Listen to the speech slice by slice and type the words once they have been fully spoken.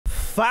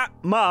Fat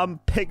mum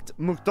picked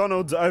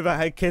McDonald's over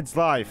her kid's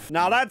life.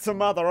 Now that's a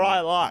mother I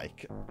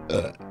like.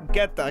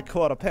 Get that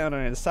quarter pounder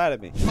inside of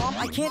me. Mom,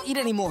 I can't eat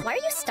anymore. Why are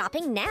you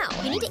stopping now?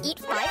 You need to eat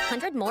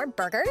 500 more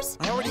burgers?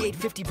 I already ate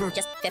 50 burgers.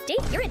 Just 50?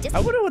 You're a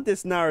I wonder what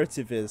this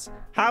narrative is.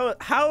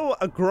 How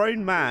a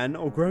grown man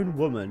or grown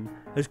woman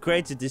has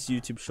created this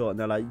YouTube short, and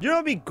they're like, you know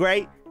what'd be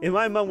great if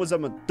my mum was a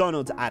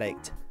McDonald's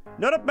addict?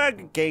 Not a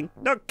Burger King,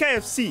 not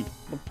KFC,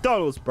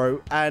 McDonald's,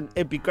 bro. And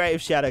it'd be great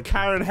if she had a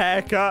Karen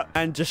haircut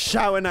and just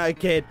shouting at a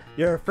kid,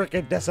 you're a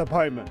freaking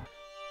disappointment.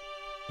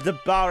 The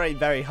bar ain't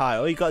very high.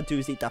 All you gotta do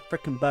is eat that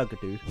freaking burger,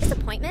 dude.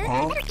 disappointment?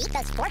 I better eat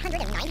those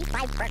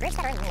 495 burgers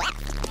that are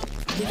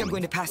left. I think I'm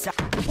going to pass out.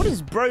 What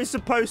is bro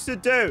supposed to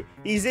do?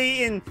 He's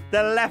eating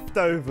the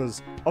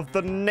leftovers of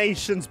the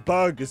nation's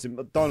burgers in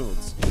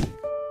McDonald's.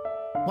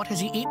 What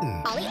has he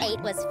eaten? All he ate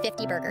was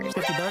 50 burgers.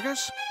 50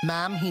 burgers?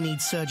 Ma'am, he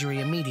needs surgery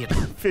immediately.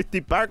 50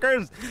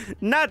 burgers?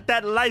 Not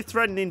that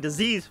life-threatening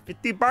disease.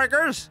 50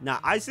 burgers? Now,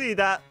 I see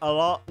that a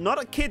lot.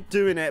 Not a kid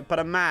doing it, but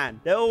a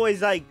man. They're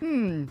always like,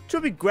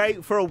 should be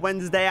great for a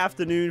Wednesday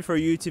afternoon for a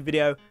YouTube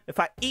video if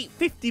I eat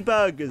 50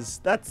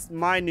 burgers. That's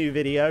my new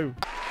video.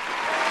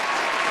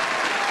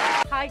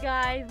 Hi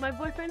guys, my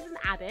boyfriend's an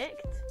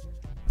addict.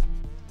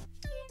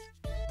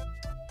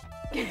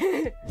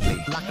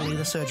 Luckily,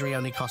 the surgery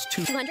only cost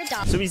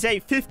 $200. So he's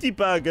ate 50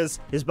 burgers.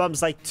 His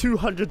mum's like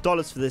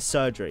 $200 for this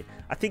surgery.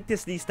 I think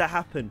this needs to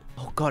happen.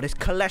 Oh god, his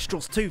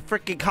cholesterol's too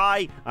freaking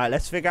high. All right,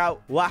 let's figure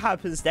out what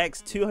happens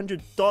next.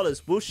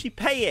 $200. Will she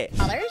pay it?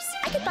 I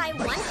could buy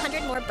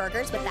 100 more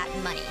burgers with that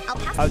money. I'll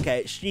pass.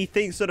 Okay, she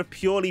thinks sort of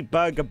purely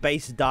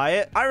burger-based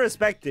diet. I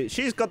respect it.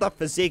 She's got the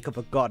physique of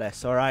a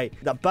goddess, all right?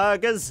 The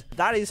burgers,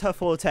 that is her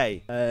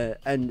forte.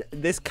 And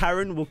this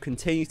Karen will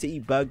continue to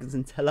eat burgers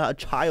until her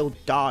child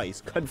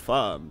dies.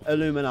 Confirmed.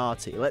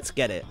 Illuminati. Let's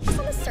get it. On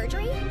the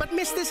surgery? But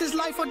miss, this is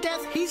life or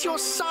death. He's your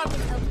son.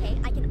 Okay,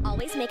 I can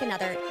always make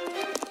another.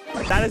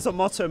 That is a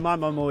motto my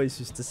mum always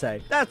used to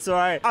say. That's all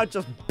right. I'll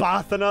just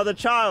bath another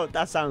child.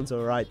 That sounds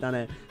all right, doesn't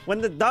it?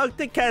 When the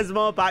doctor cares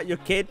more about your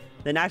kid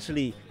than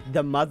actually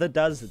the mother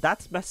does,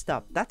 that's messed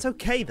up. That's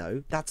okay,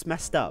 though. That's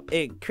messed up.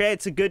 It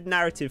creates a good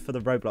narrative for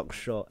the Roblox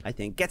short, I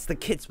think. Gets the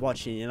kids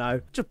watching, you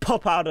know. Just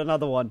pop out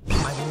another one.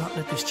 I will not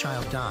let this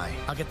child die.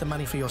 I'll get the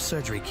money for your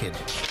surgery, kid.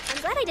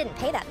 I'm glad I didn't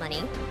pay that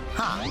money.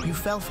 Ha, you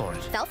fell for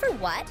it. Fell for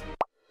what?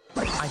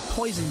 I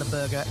poisoned the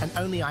burger, and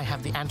only I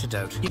have the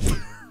antidote.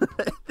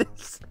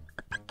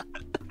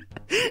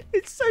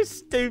 It's so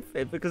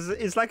stupid because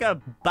it's like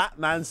a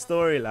Batman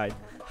storyline.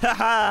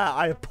 Haha,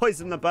 I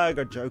poisoned the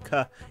burger,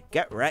 Joker.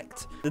 Get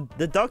wrecked.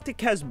 The doctor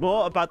cares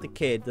more about the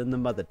kid than the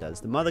mother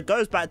does. The mother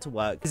goes back to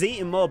work, is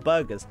eating more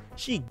burgers.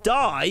 She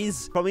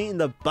dies from eating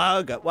the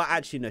burger. Well,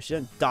 actually, no, she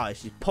doesn't die.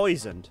 She's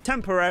poisoned.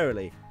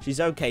 Temporarily. She's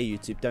okay,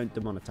 YouTube. Don't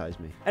demonetize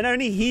me. And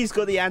only he's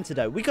got the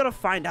antidote. We gotta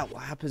find out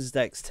what happens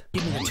next.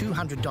 Give me the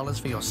 $200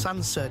 for your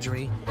son's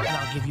surgery, and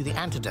I'll give you the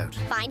antidote.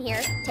 Fine,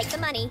 here. Take the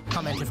money.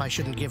 Comment if I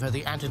shouldn't give her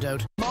the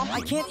antidote. Mom,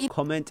 I can't eat.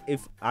 Comment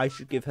if I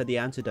should give her the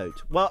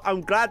antidote. Well,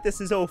 I'm glad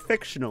this is all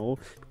fictional,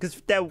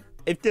 because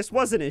if this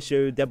was an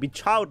issue, there'd be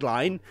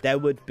Childline, there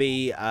would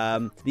be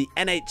the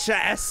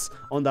NHS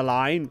on the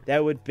line,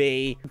 there would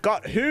be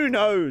God, who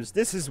knows.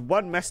 This is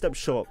one messed up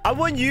short. I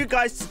want you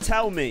guys to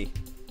tell me,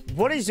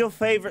 what is your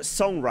favorite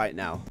song right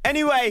now?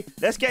 Anyway,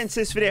 let's get into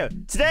this video.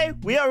 Today,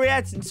 we are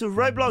reacting to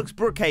Roblox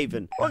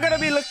Brookhaven. We're going to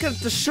be looking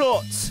at the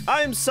shorts.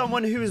 I am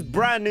someone who is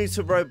brand new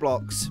to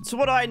Roblox. So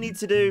what do I need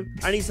to do?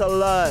 I need to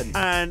learn.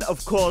 And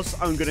of course,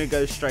 I'm going to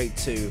go straight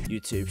to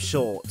YouTube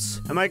Shorts.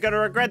 Am I going to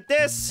regret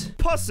this?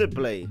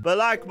 Possibly. But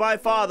like my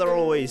father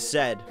always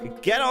said,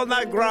 get on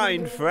that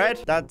grind,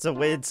 Fred. That's a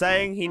weird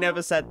saying. He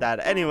never said that.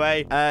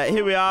 Anyway,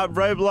 here we are.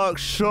 Roblox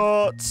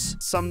Shorts.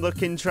 Some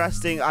look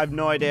interesting. I have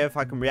no idea if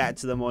I can react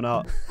to them or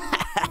not.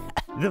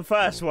 The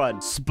first one,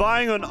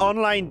 spying on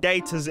online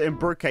daters in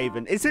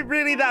Brookhaven. Is it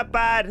really that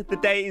bad, the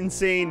dating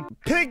scene?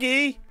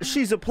 Piggy,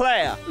 she's a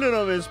player.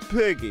 Little Miss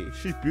Piggy,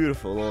 she's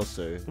beautiful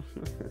also.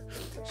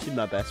 She's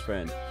my best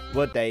friend.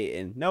 We're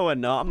dating. No, we're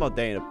not. I'm not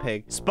dating a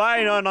pig.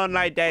 Spying on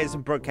online daters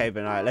in Brookhaven.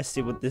 All right, let's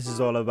see what this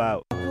is all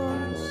about.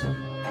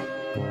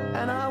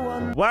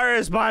 Where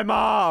is my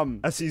mom?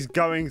 As he's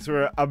going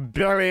through a £1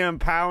 billion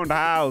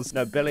house.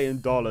 No, $1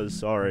 billion,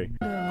 sorry.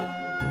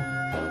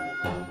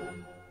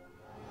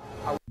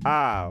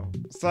 Oh,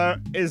 so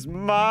his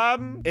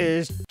mom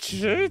is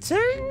cheating?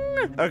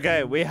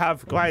 Okay, we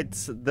have quite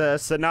the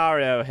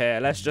scenario here.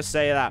 Let's just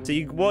say that. So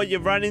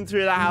you're running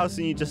through the house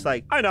and you're just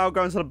like, I know, I'll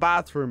go into the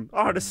bathroom.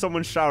 Oh, there's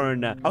someone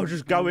showering there. I'll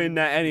just go in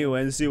there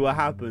anyway and see what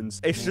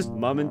happens. It's just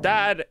mom and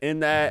dad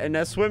in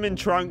their swimming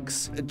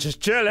trunks,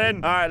 just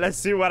chilling. All right, let's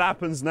see what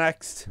happens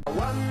next. I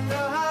wonder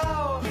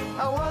how,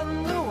 I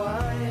wonder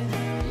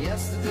why.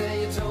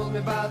 Yesterday you told me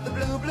about the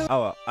blue.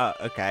 Oh,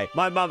 okay.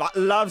 My mum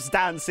loves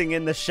dancing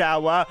in the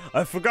shower.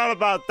 I forgot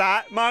about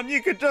that. Mum,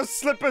 you could just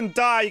slip and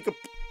die. You could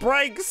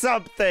break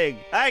something.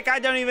 Like, I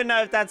don't even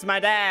know if that's my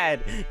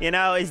dad. You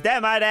know, is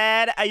that my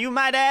dad? Are you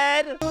my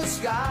dad?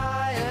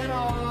 Sky and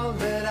all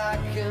that I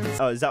can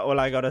Oh, is that all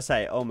I gotta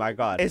say? Oh my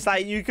god. It's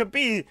like you could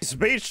be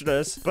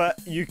speechless, but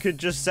you could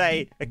just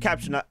say a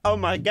caption like, oh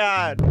my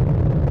god.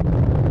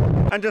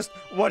 And just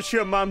watch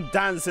your mum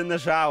dance in the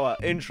shower.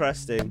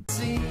 Interesting.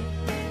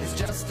 It's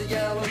just a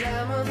yellow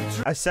lemon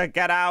tree. I said,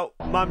 get out.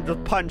 Mum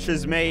just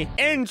punches me.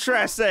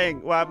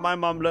 Interesting. Well, if my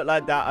mum looked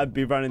like that, I'd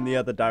be running the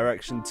other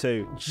direction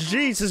too.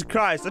 Jesus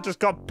Christ. I just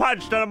got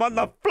punched and I'm on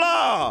the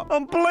floor.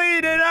 I'm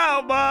bleeding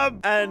out,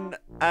 Mum.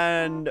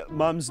 And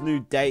Mum's new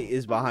date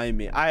is behind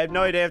me. I have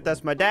no idea if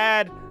that's my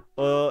dad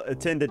or a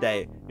Tinder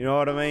date. You know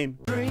what I mean?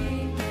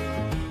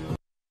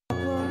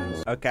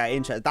 Okay,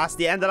 interesting. That's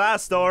the end of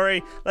that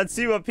story. Let's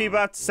see what people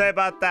have to say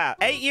about that.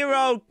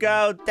 8-year-old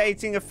girl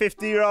dating a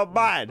 50-year-old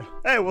man.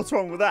 Hey, what's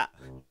wrong with that?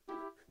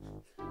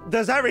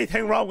 There's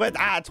everything wrong with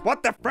that.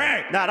 What the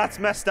frick? Nah, that's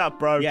messed up,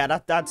 bro. Yeah,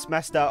 that's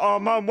messed up. Oh,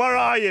 Mom, where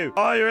are you?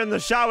 Oh, you're in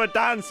the shower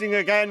dancing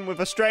again with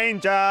a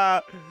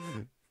stranger.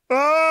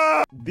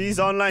 Ah!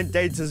 These online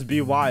daters be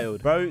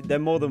wild. Bro, they're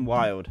more than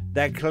wild.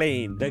 They're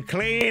clean. They're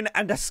clean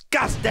and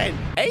disgusting.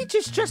 Age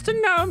is just a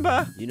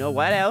number. You know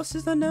what else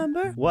is a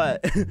number?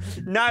 What?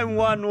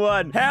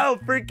 911. Hell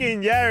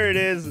freaking yeah, it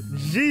is.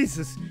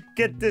 Jesus.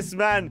 Get this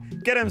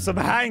man. Get him some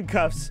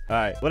handcuffs. All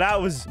right. Well,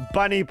 that was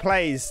Bunny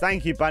Plays.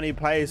 Thank you, Bunny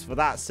Plays, for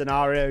that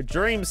scenario.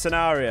 Dream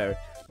scenario.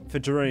 For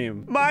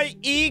Dream. My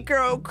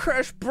e-girl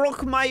crush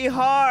broke my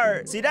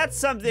heart. See, that's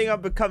something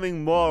I'm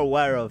becoming more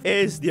aware of,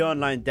 is the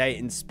online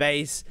dating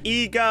space.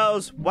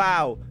 E-girls,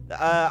 wow.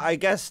 I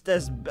guess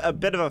there's a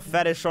bit of a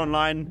fetish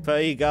online for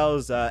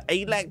e-girls.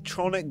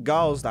 Electronic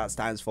girls, that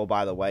stands for,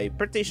 by the way.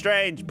 Pretty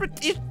strange.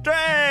 Pretty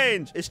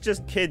strange. It's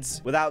just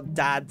kids without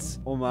dads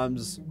or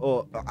mums,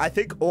 or I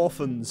think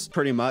orphans,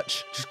 pretty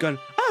much. Just going,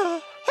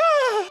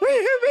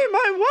 will you be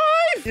my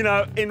wife? You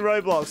know, in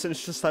Roblox, and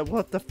it's just like,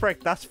 what the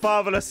frick? That's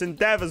fatherless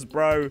endeavors,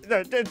 bro.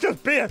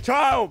 Just be a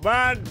child,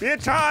 man. Be a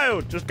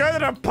child. Just go to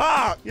the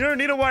park. You don't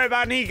need to worry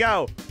about an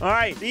e-girl. All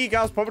right, the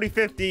e-girl's probably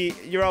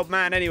 50-year-old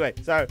man anyway.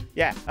 So,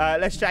 yeah,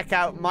 let's check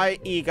out my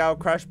e-girl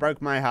crush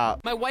broke my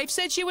heart. My wife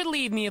said she would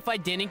leave me if I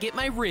didn't get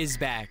my Riz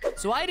back.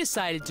 So I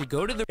decided to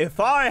go to the... If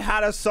I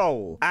had a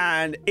soul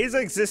and it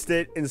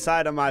existed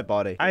inside of my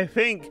body, I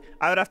think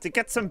I would have to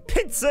get some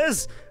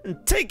pizzas and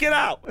take it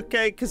out,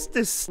 okay? Because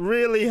this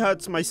really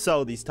hurts my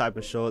soul, these type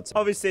of shorts.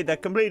 Obviously, they're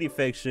completely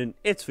fiction.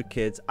 It's for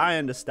kids. I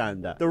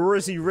understand that. The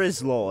Rizzy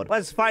Riz Lord.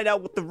 Let's find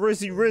out what the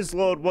Rizzy Riz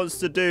Lord wants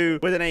to do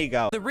with an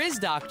ego. The Riz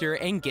doctor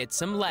and get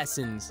some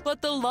lessons.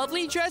 But the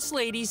lovely dressed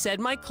lady said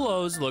my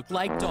clothes looked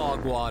like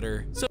dog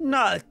water. So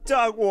not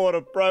dog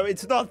water, bro.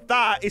 It's not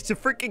that. It's a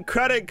freaking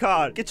credit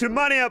card. Get your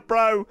money up,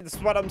 bro. That's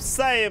what I'm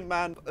saying,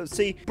 man.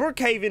 See,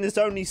 Brookhaven is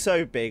only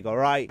so big, all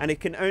right? And it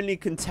can only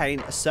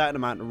contain a certain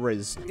amount of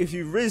Riz. If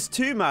you Riz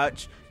too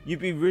much, you'd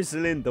be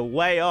rizzling the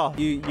way off.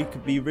 You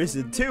could be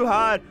risen too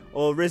hard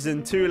or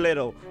risen too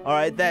little. All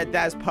right,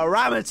 there's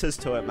parameters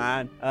to it,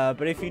 man.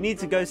 But if you need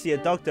to go see a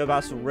doctor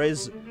about some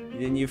Riz,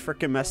 then you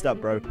freaking messed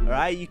up, bro. All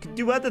right, you can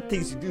do other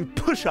things. You do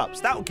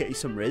push-ups. That'll get you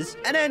some Riz.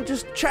 And then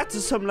just chat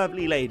to some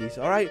lovely ladies,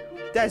 all right?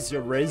 There's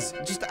your Riz.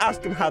 Just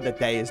ask them how their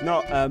day is.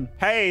 Not,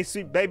 hey,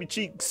 sweet baby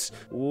cheeks.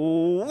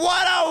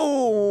 What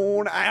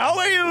on? How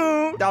are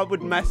you? That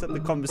would mess up the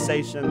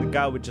conversation. The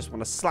girl would just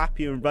want to slap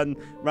you and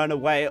run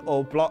away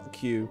or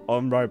block you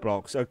on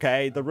Roblox,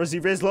 okay? The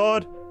Rizzy Riz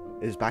Lord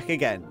is back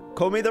again.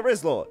 Call me the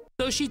Riz Lord.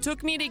 So she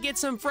took me to get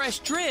some fresh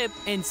drip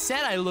and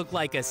said I look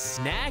like a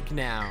snack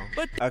now.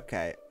 But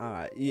okay, all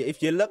right.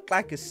 If you look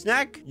like a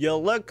snack, you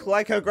look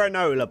like a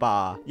granola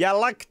bar. You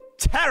look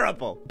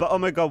terrible. But oh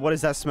my god, what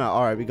is that smell?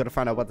 All right, we got to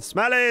find out what the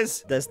smell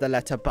is. There's the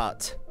letter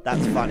but.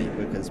 That's funny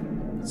because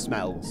it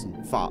smells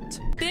and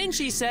fart. Then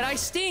she said I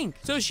stink.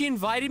 So she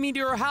invited me to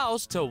her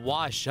house to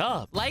wash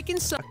up. Like in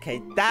some...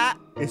 Okay, that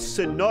is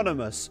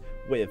synonymous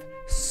with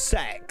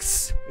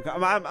sex.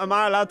 Am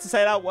I allowed to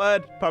say that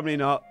word? Probably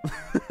not.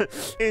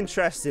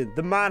 Interesting.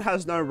 The man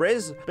has no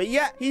Riz, but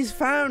yet he's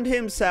found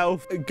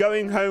himself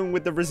going home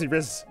with the Rizzy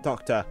Riz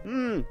doctor.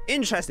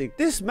 Interesting.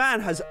 This man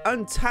has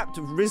untapped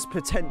Riz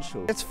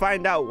potential. Let's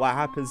find out what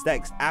happens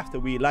next after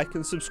we like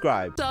and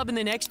subscribe. Sub in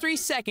the next 3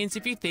 seconds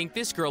if you think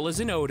this girl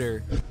is an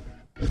odor.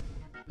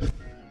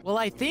 Well,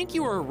 I think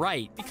you were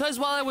right, because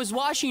while I was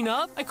washing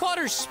up, I caught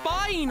her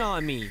spying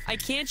on me. I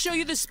can't show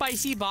you the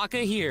spicy baka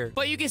here,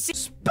 but you can see—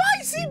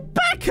 Spicy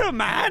baka,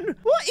 man?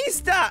 What is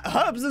that?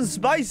 Herbs and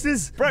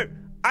spices? Bro,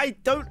 I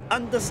don't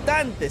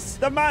understand this.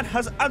 The man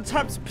has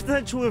untapped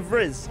potential with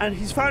Riz, and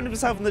he's found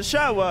himself in the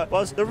shower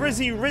whilst the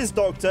Rizzy Riz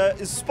doctor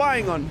is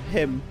spying on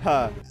him,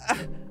 her.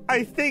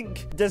 I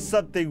think there's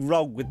something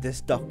wrong with this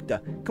doctor.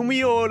 Can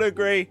we all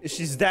agree?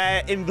 She's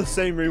there in the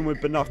same room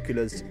with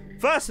binoculars.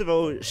 First of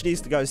all, she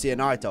needs to go see an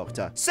eye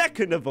doctor.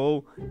 Second of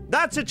all,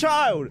 that's a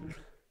child.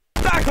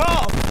 back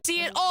off!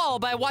 See it all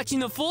by watching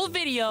the full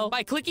video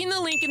by clicking the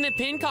link in the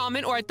pinned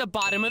comment or at the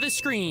bottom of the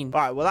screen.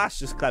 All right, well, that's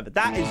just clever.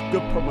 That is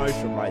good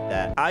promotion right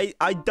there.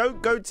 I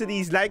don't go to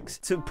these lengths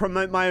to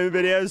promote my own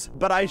videos,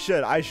 but I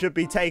should. I should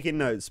be taking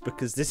notes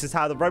because this is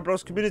how the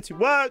Roblox community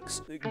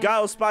works.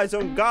 Girl spies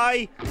on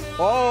guy.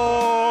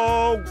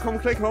 Oh, come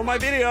click on my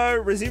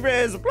video. Rizzy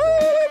Riz.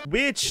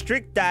 Weird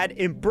strict dad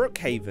in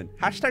Brookhaven.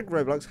 Hashtag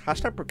Roblox.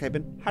 Hashtag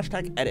Brookhaven.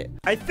 Hashtag edit.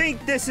 I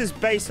think this is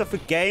based off a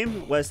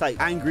game where it's like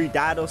Angry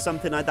Dad or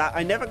something like that.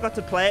 I never got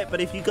to play it,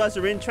 but if you guys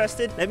are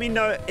interested, let me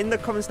know in the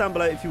comments down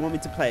below if you want me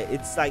to play it.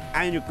 It's like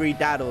Angry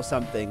Dad or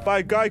something by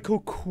a guy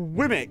called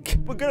Quimic.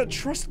 We're gonna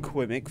trust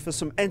Quimic for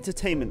some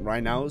entertainment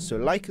right now, so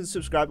like and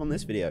subscribe on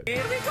this video.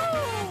 Here we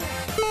go!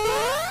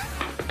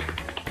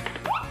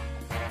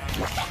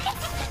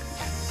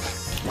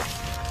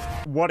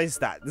 What is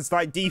that? It's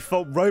like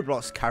default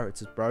Roblox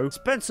characters, bro.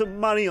 Spend some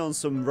money on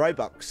some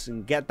Robux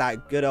and get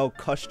that good old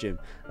costume.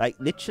 Like,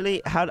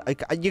 literally,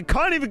 you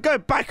can't even go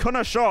back on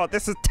a shot.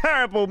 This is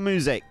terrible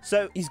music.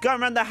 So, he's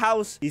going around the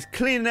house. He's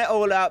cleaning it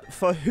all up.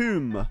 For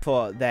whom?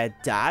 For their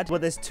dad. Well,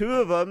 there's two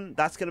of them.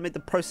 That's going to make the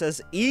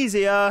process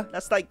easier.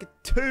 That's like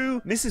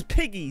two Mrs.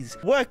 Piggies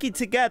working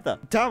together.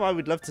 Damn, I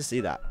would love to see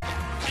that.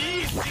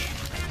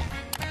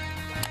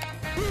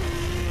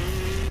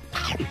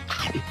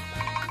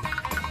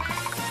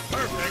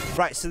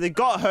 Right, so they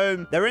got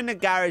home, they're in the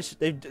garage,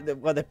 they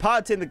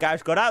parked in the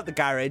garage, got out the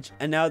garage,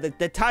 and now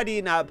they're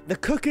tidying up, they're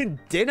cooking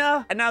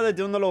dinner, and now they're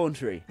doing the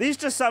laundry. These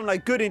just sound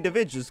like good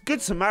individuals,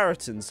 good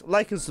Samaritans.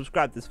 Like and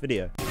subscribe to this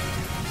video.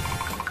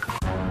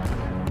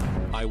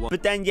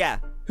 But then, yeah,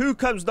 who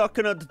comes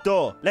knocking at the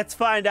door? Let's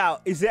find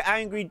out. Is it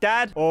Angry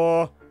Dad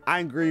or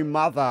Angry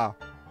Mother?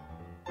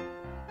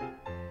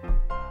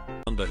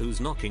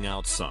 Who's knocking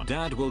outside?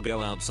 Dad will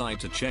go outside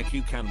to check.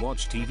 You can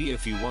watch TV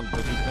if you want,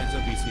 but you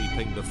better be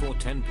sleeping before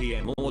 10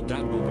 p.m. or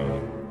Dad will be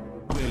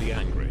really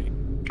angry.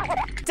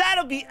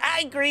 Dad'll be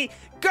angry.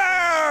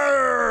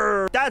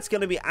 Grrr! Dad's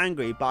gonna be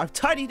angry, but I've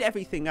tidied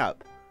everything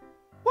up.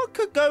 What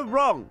could go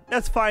wrong?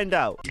 Let's find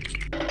out.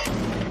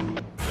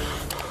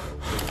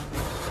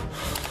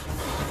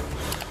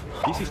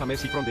 This is a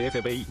message from the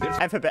FBI.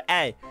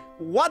 FBI.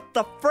 What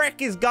the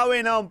frick is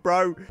going on,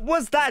 bro?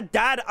 Was that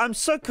Dad? I'm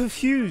so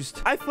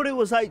confused. I thought it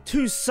was like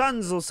two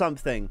sons or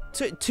something.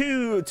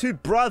 Two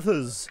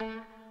brothers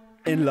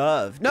in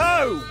love.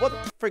 No! What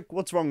the frick?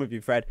 What's wrong with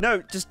you, Fred?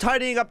 No, just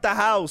tidying up the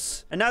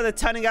house. And now they're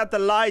turning out the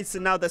lights,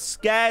 and now they're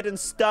scared and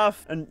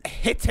stuff and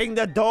hitting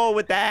the door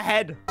with their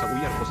head. Oh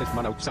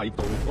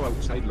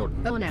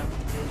no.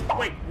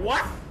 Wait,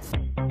 what?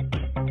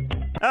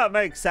 That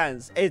makes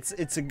sense.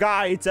 It's a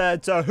guy, it's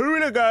a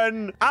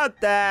hooligan out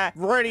there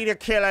ready to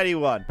kill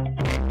anyone.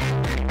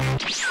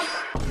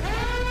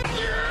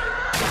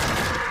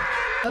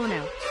 Oh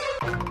no.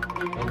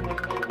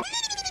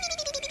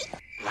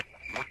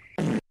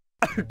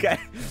 Okay,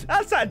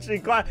 that's actually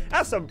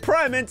that's some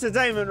prime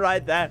entertainment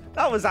right there.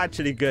 That was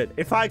actually good.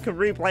 If I could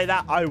replay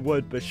that, I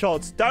would, but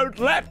Shorts, don't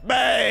let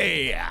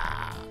me.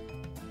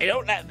 They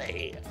don't let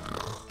me.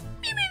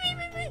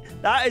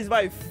 That is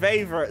my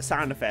favorite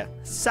sound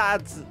effect.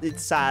 Sad,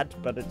 it's sad,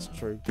 but it's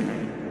true.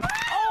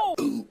 Oh!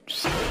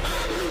 Oops.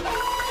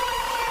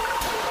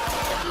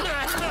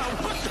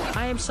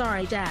 I am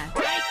sorry, Dad.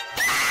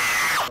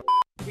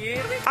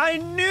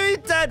 I knew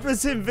Dad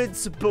was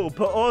invincible,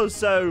 but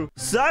also,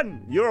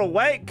 son, you're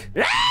awake?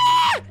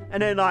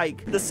 And then,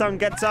 like, the son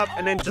gets up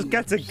and then just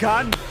gets a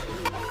gun.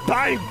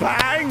 Bang,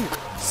 bang.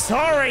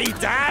 Sorry,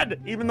 Dad,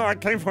 even though I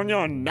came from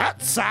your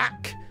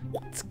nutsack.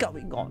 What's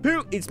going on?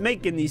 Who is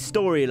making these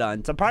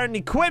storylines?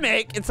 Apparently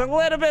Quimic. It's a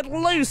little bit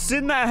loose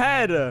in the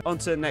head. On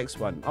to the next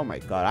one. Oh my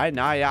god.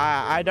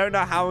 I don't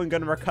know how I'm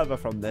going to recover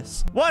from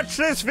this. Watch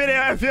this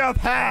video if you have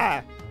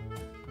hair.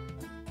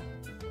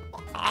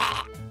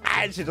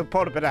 I actually just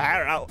pulled a bit of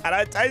hair out and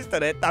I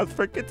tasted it. That was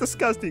freaking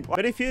disgusting.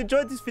 But if you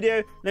enjoyed this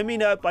video, let me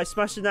know by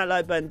smashing that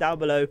like button down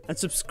below and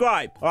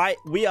subscribe. All right,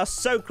 we are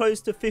so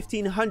close to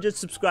 1,500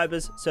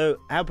 subscribers, so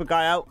help a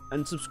guy out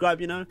and subscribe,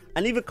 you know,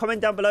 and leave a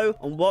comment down below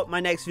on what my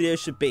next video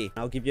should be.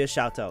 I'll give you a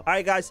shout out. All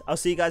right, guys, I'll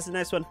see you guys in the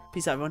next one.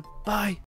 Peace out, everyone. Bye.